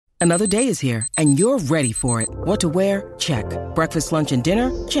Another day is here, and you're ready for it. What to wear? Check. Breakfast, lunch, and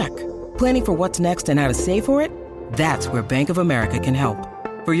dinner? Check. Planning for what's next and how to save for it? That's where Bank of America can help.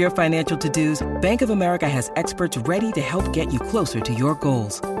 For your financial to-dos, Bank of America has experts ready to help get you closer to your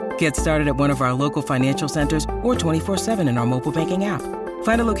goals. Get started at one of our local financial centers or 24/7 in our mobile banking app.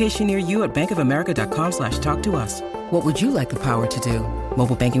 Find a location near you at bankofamerica.com/talktous. What would you like the power to do?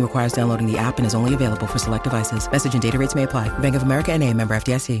 Mobile banking requires downloading the app and is only available for select devices. Message and data rates may apply. Bank of America N.A., member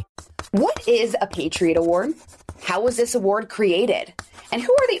FDIC. What is a Patriot Award? How was this award created? And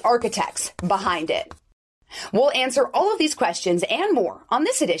who are the architects behind it? We'll answer all of these questions and more on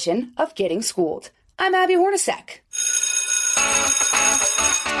this edition of Getting Schooled. I'm Abby Hornacek.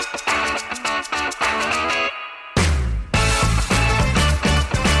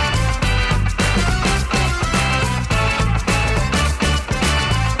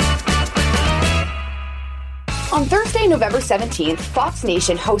 On Thursday, November 17th, Fox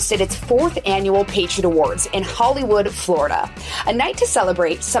Nation hosted its 4th annual Patriot Awards in Hollywood, Florida, a night to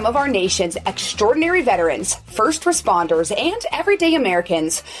celebrate some of our nation's extraordinary veterans, first responders, and everyday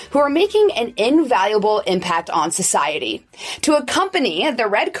Americans who are making an invaluable impact on society. To accompany the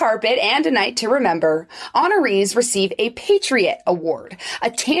red carpet and a night to remember, honorees receive a Patriot Award, a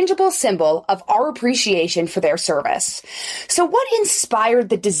tangible symbol of our appreciation for their service. So what inspired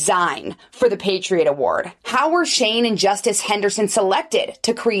the design for the Patriot Award? How were Shane and Justice Henderson selected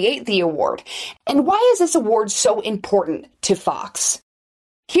to create the award? And why is this award so important to Fox?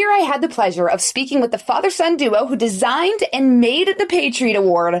 Here I had the pleasure of speaking with the father-son duo who designed and made the Patriot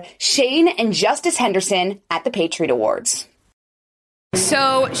Award, Shane and Justice Henderson, at the Patriot Awards.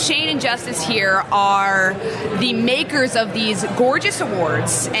 So Shane and Justice here are the makers of these gorgeous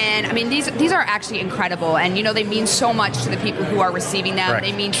awards, and I mean these are actually incredible, and you know they mean so much to the people who are receiving them. Correct.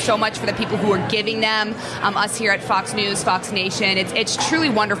 They mean so much for the people who are giving them. Us here at Fox News, Fox Nation, it's truly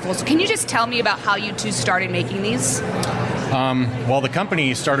wonderful. So can you just tell me about how you two started making these? Well, the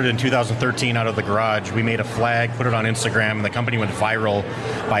company started in 2013 out of the garage. We made a flag, put it on Instagram, and the company went viral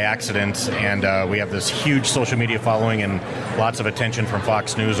by accident. And we have this huge social media following and lots of attention from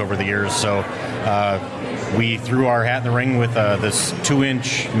Fox News over the years. So we threw our hat in the ring with this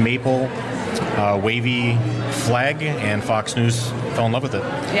 2-inch maple wavy flag, and Fox News fell in love with it.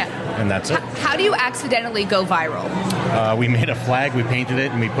 Yeah. And that's it. How do you accidentally go viral? We made a flag, we painted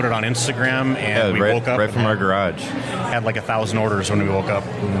it, and we put it on Instagram, and we woke up right from our garage. Had like 1,000 orders when we woke up.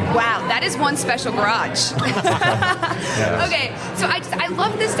 Wow, that is one special garage. Yes. Okay, so I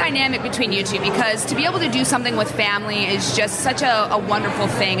love this dynamic between you two, because to be able to do something with family is just such a wonderful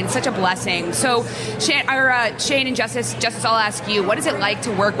thing and such a blessing. So Shane and Justice, I'll ask you, what is it like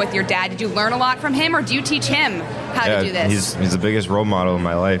to work with your dad? Did you learn a lot from him, or do you teach him how to do this? He's the biggest role model in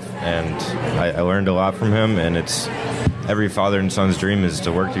my life, and I learned a lot from him, and it's every father and son's dream is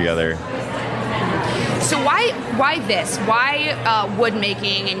to work together. So why this? Why wood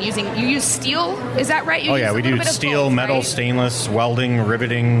making and you use steel? Is that right? We do steel, both, metal, right? Stainless, welding,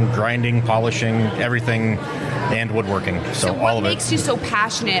 riveting, grinding, polishing, everything, and woodworking. So all of it. What makes you so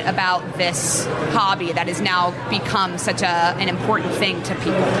passionate about this hobby that has now become such an important thing to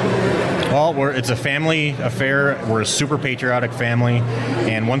people? Well, it's a family affair. We're a super patriotic family,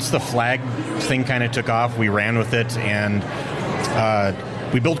 and once the flag thing kind of took off, we ran with it, and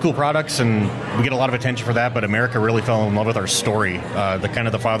we build cool products, and we get a lot of attention for that, but America really fell in love with our story.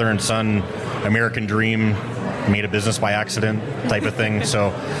 The father and son American dream, made a business by accident type of thing.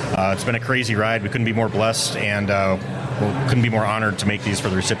 So it's been a crazy ride. We couldn't be more blessed, and couldn't be more honored to make these for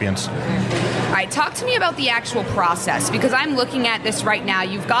the recipients. All right, talk to me about the actual process, because I'm looking at this right now.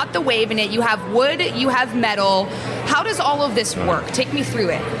 You've got the wave in it, you have wood, you have metal. How does all of this work? Take me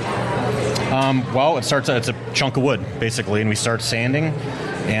through it. Well, it's a chunk of wood, basically, and we start sanding,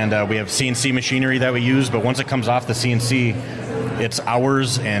 and we have CNC machinery that we use, but once it comes off the CNC, it's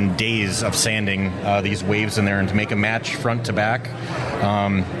hours and days of sanding these waves in there, and to make a match front to back,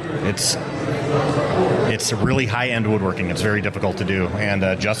 it's really high-end woodworking. It's very difficult to do,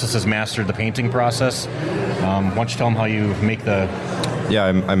 and Justice has mastered the painting process. Why don't you tell them how you make the... Yeah,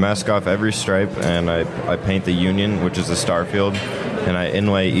 I mask off every stripe, and I paint the union, which is the star field, and I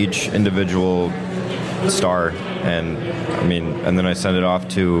inlay each individual star, and then I send it off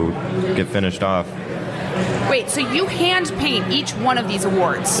to get finished off. Wait, so you hand paint each one of these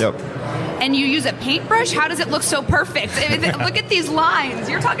awards? Yep. And you use a paintbrush? How does it look so perfect? Look at these lines.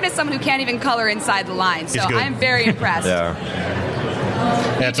 You're talking to someone who can't even color inside the lines, so I'm very impressed. Yeah.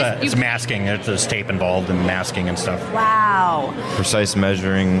 It's masking. There's tape involved in masking and stuff. Wow. Precise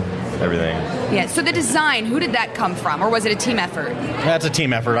measuring, everything. Yeah. So the design, who did that come from, or was it a team effort? That's a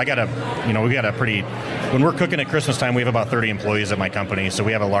team effort. We got a pretty. When we're cooking at Christmas time, we have about 30 employees at my company, so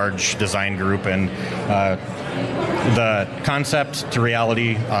we have a large design group, and the concept to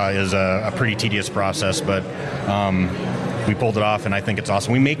reality is a pretty tedious process, but we pulled it off, and I think it's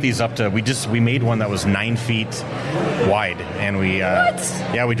awesome. We make these up to, we made one that was 9 feet wide, and we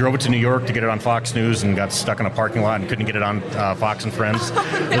drove it to New York to get it on Fox News and got stuck in a parking lot and couldn't get it on Fox and Friends.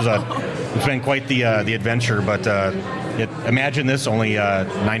 It's been quite the adventure, but imagine this only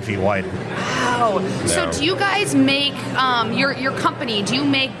 9 feet wide. Wow. So do you guys make, your company, do you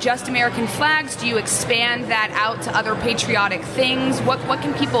make just American flags? Do you expand that out to other patriotic things? What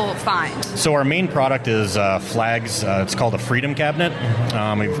can people find? So our main product is flags. It's called a Freedom Cabinet.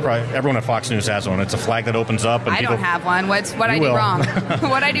 Everyone at Fox News has one. It's a flag that opens up. And I don't have one. What'd I do wrong?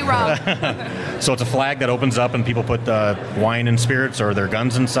 What'd I do wrong? So it's a flag that opens up and people put wine and spirits or their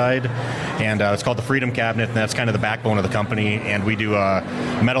guns inside. And it's called the Freedom Cabinet, and that's kind of the backbone of the company. And we do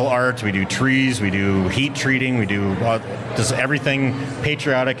metal art, we do trees, we do heat treating, we do just everything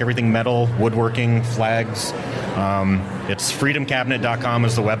patriotic, everything metal, woodworking, flags. It's freedomcabinet.com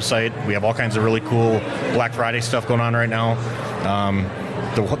is the website. We have all kinds of really cool Black Friday stuff going on right now.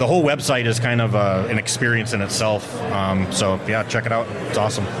 The whole website is kind of an experience in itself. So yeah, check it out. It's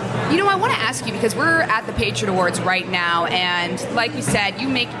awesome. I want to ask you, because we're at the Patriot Awards right now, and like you said,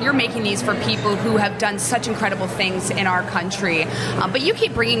 you're making these for people who have done such incredible things in our country. But you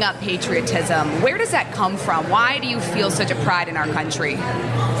keep bringing up patriotism. Where does that come from? Why do you feel such a pride in our country?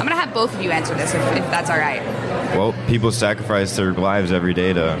 I'm going to have both of you answer this, if that's all right. Well, people sacrifice their lives every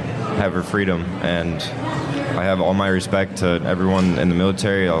day to have our freedom, and I have all my respect to everyone in the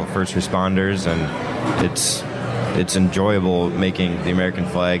military, all first responders, and it's enjoyable making the American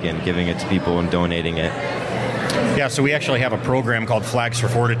flag and giving it to people and donating it. Yeah, so we actually have a program called Flags for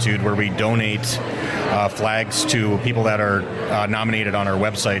Fortitude where we donate flags to people that are nominated on our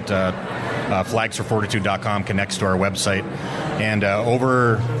website. Flagsforfortitude.com connects to our website. And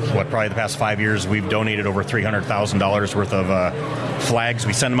over, probably the past 5 years, we've donated over $300,000 worth of flags.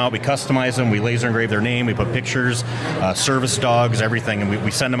 We send them out, we customize them, we laser engrave their name, we put pictures, service dogs, everything, and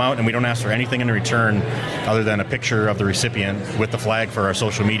we send them out, and we don't ask for anything in return other than a picture of the recipient with the flag for our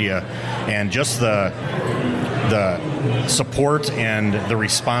social media. And just the support and the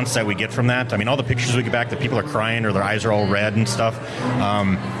response that we get from that. I mean, all the pictures we get back, that people are crying or their eyes are all red and stuff.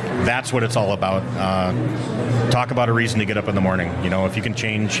 That's what it's all about. Talk about a reason to get up in the morning. If you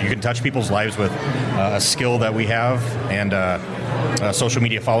can touch people's lives with a skill that we have and a social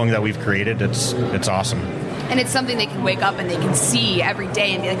media following that we've created. It's awesome. And it's something they can wake up and they can see every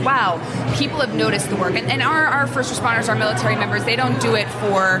day and be like, wow, people have noticed the work. And our first responders, our military members, they don't do it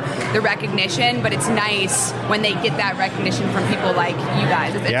for the recognition, but it's nice when they get that recognition from people like you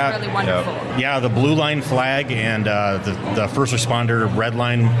guys. It's really wonderful. Yeah, the blue line flag and the first responder red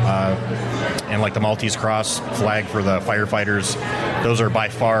line and like the Maltese Cross flag for the firefighters, those are by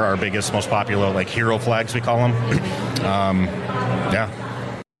far our biggest, most popular, like hero flags, we call them. Yeah.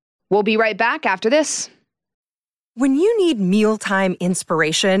 We'll be right back after this. When you need mealtime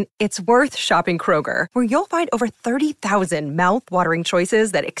inspiration, it's worth shopping Kroger, where you'll find over 30,000 mouth-watering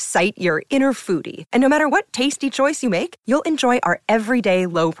choices that excite your inner foodie. And no matter what tasty choice you make, you'll enjoy our everyday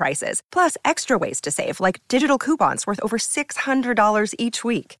low prices, plus extra ways to save, like digital coupons worth over $600 each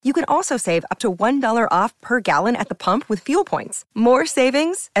week. You can also save up to $1 off per gallon at the pump with fuel points. More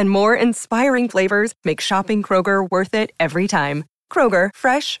savings and more inspiring flavors make shopping Kroger worth it every time. Kroger,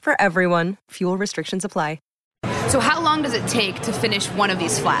 fresh for everyone. Fuel restrictions apply. So how long does it take to finish one of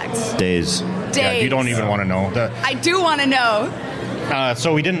these flags? Days. Yeah, you don't even want to know. I do want to know.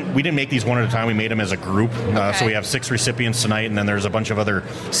 So we didn't make these one at a time. We made them as a group. Okay. So we have 6 recipients tonight, and then there's a bunch of other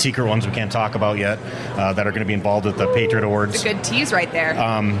secret ones we can't talk about yet that are going to be involved with the Patriot Awards. It's a good tease right there.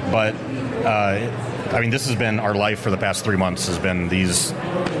 This has been our life for the past 3 months, has been these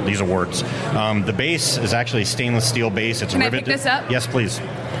awards. The base is actually stainless steel base. It's Can I pick this up? Yes, please.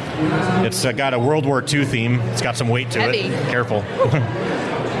 It's got a World War II theme. It's got some weight to Heavy. it. Careful.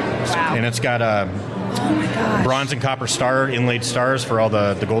 Wow. And it's got a bronze and copper star, inlaid stars for all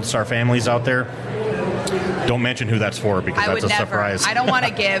the Gold Star families out there. Don't mention who that's for, because that's a surprise. I don't want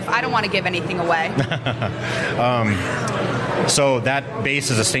to give anything away. So that base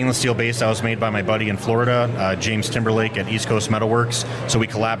is a stainless steel base that was made by my buddy in Florida, James Timberlake at East Coast Metalworks. So we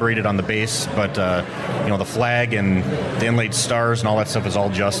collaborated on the base, but the flag and the inlaid stars and all that stuff is all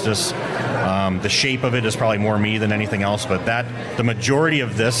Justice. The shape of it is probably more me than anything else, but the majority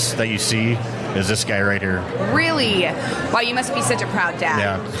of this that you see is this guy right here. Really? Wow, you must be such a proud dad.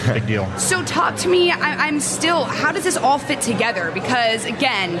 Yeah, big deal. So talk to me, how does this all fit together? Because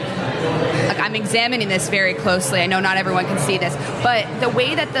again, I'm examining this very closely. I know not everyone can see this, but the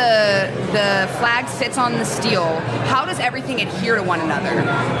way that the flag sits on the steel, how does everything adhere to one another?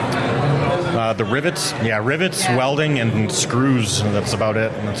 The rivets, welding, and screws. That's about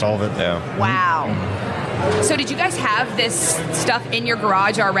it. That's all of it. Yeah. Wow. So did you guys have this stuff in your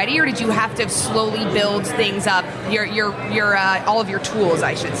garage already, or did you have to slowly build things up? Your all of your tools,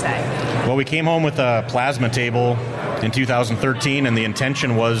 I should say. Well, we came home with a plasma table in 2013, and the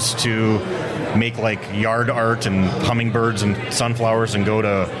intention was to make like yard art and hummingbirds and sunflowers and go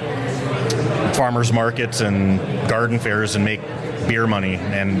to farmers markets and garden fairs and make beer money,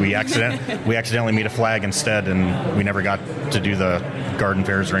 and we accidentally made a flag instead, and we never got to do the garden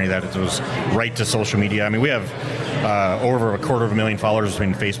fairs or any of that. It was right to social media. I mean, we have over 250,000 followers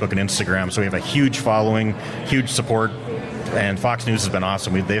between Facebook and Instagram, so we have a huge following, huge support, and Fox News has been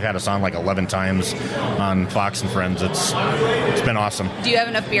awesome. They've had us on like 11 times on Fox and Friends. It's been awesome. Do you have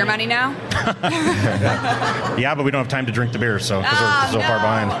enough beer money now? Yeah, but we don't have time to drink the beer, so because we're so far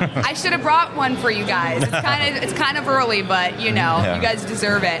behind. I should have brought one for you guys. It's kind of early, but you guys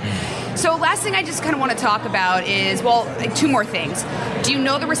deserve it. So last thing I just kind of want to talk about is, two more things. Do you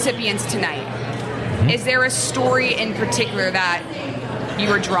know the recipients tonight? Mm-hmm. Is there a story in particular that you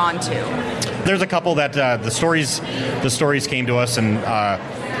were drawn to? There's a couple that the stories came to us, and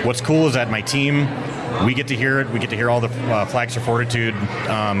what's cool is that my team, we get to hear it. We get to hear all the Flags for Fortitude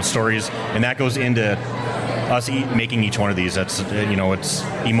stories, and that goes into us making each one of these. That's it's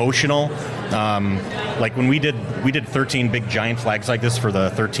emotional. Like when we did 13 big giant flags like this for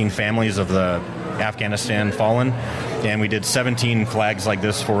the 13 families of the Afghanistan fallen, and we did 17 flags like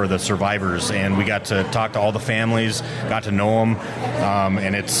this for the survivors, and we got to talk to all the families, got to know them,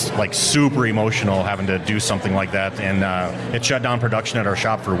 and it's like super emotional having to do something like that, and it shut down production at our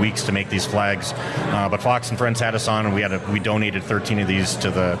shop for weeks to make these flags, but Fox and Friends had us on, and we donated 13 of these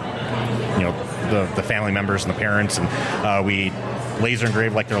to the family members and the parents, and we laser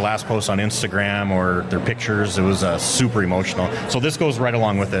engraved like their last post on Instagram or their pictures. It was super emotional. So this goes right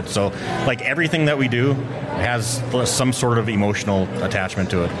along with it. So like everything that we do has some sort of emotional attachment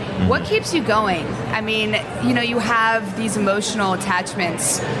to it. What keeps you going? I mean, you have these emotional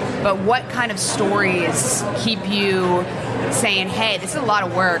attachments, but what kind of stories keep you saying, hey, this is a lot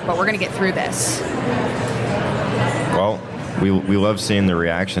of work, but we're going to get through this? Well, we love seeing the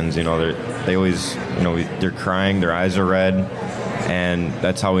reactions. They always, they're crying, their eyes are red, and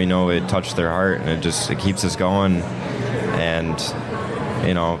that's how we know it touched their heart, and it keeps us going, and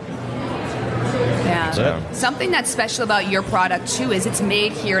Yeah. Something that's special about your product too is it's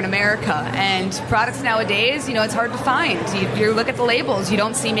made here in America, and products nowadays, it's hard to find. You look at the labels, you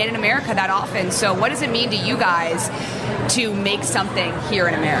don't see made in America that often. So what does it mean to you guys to make something here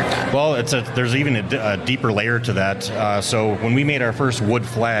in America? Well, there's even a deeper layer to that. So when we made our first wood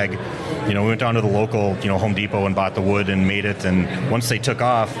flag, we went down to the local, Home Depot and bought the wood and made it. And once they took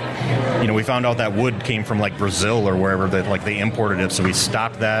off, we found out that wood came from like Brazil or wherever that they imported it. So we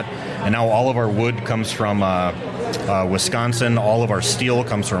stopped that, and now all of our wood comes from Wisconsin. All of our steel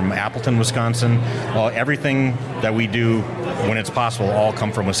comes from Appleton, Wisconsin. Everything that we do, when it's possible, all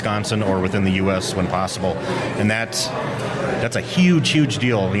come from Wisconsin or within the U.S. when possible, and that's a huge, huge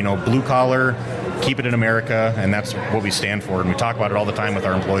deal. Blue collar, keep it in America, and that's what we stand for, and we talk about it all the time with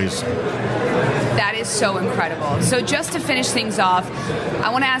our employees. That is so incredible. So just to finish things off, I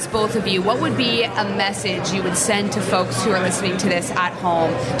want to ask both of you, what would be a message you would send to folks who are listening to this at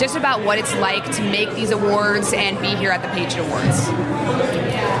home, just about what it's like to make these awards and be here at the Patriot Awards?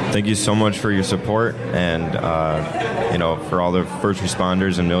 Thank you so much for your support, and for all the first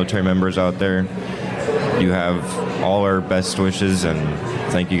responders and military members out there. You have all our best wishes, and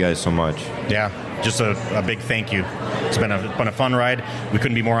thank you guys so much. Yeah, just a big thank you. It's been a fun ride. We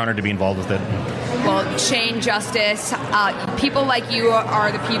couldn't be more honored to be involved with it. Well, Shane, Justice, people like you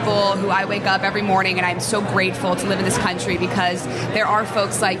are the people who I wake up every morning, and I'm so grateful to live in this country because there are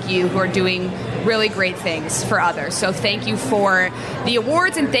folks like you who are doing really great things for others. So thank you for the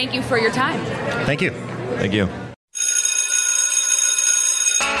awards, and thank you for your time. Thank you. Thank you.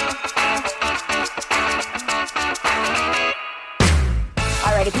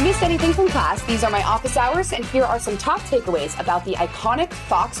 If you missed anything from class, these are my office hours, and here are some top takeaways about the iconic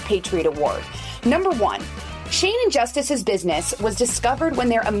Fox Patriot Award. Number 1, Shane and Justice's business was discovered when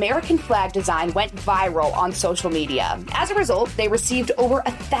their American flag design went viral on social media. As a result, they received over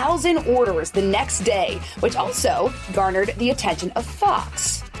 1,000 orders the next day, which also garnered the attention of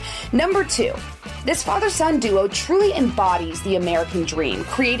Fox. Number 2. This father-son duo truly embodies the American dream,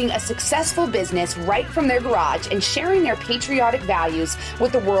 creating a successful business right from their garage and sharing their patriotic values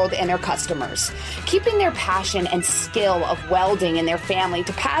with the world and their customers. Keeping their passion and skill of welding in their family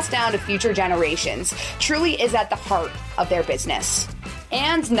to pass down to future generations truly is at the heart of their business.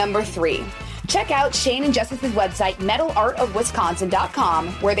 And number 3. Check out Shane and Justice's website, metalartofwisconsin.com,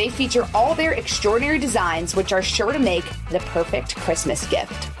 where they feature all their extraordinary designs, which are sure to make the perfect Christmas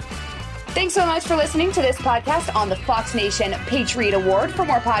gift. Thanks so much for listening to this podcast on the Fox Nation Patriot Award. For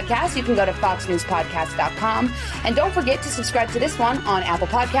more podcasts, you can go to foxnewspodcast.com. And don't forget to subscribe to this one on Apple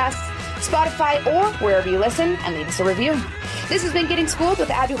Podcasts, Spotify, or wherever you listen, and leave us a review. This has been Getting Schooled with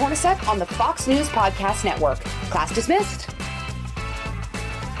Abby Hornacek on the Fox News Podcast Network. Class dismissed.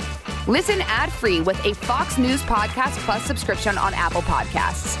 Listen ad-free with a Fox News Podcast Plus subscription on Apple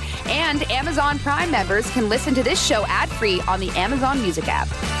Podcasts. And Amazon Prime members can listen to this show ad-free on the Amazon Music app.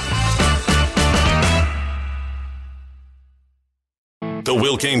 The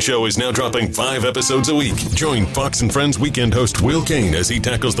Will Cain Show is now dropping 5 episodes a week. Join Fox and Friends weekend host Will Cain as he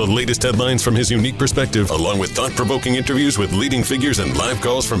tackles the latest headlines from his unique perspective, along with thought-provoking interviews with leading figures and live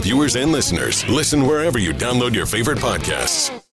calls from viewers and listeners. Listen wherever you download your favorite podcasts.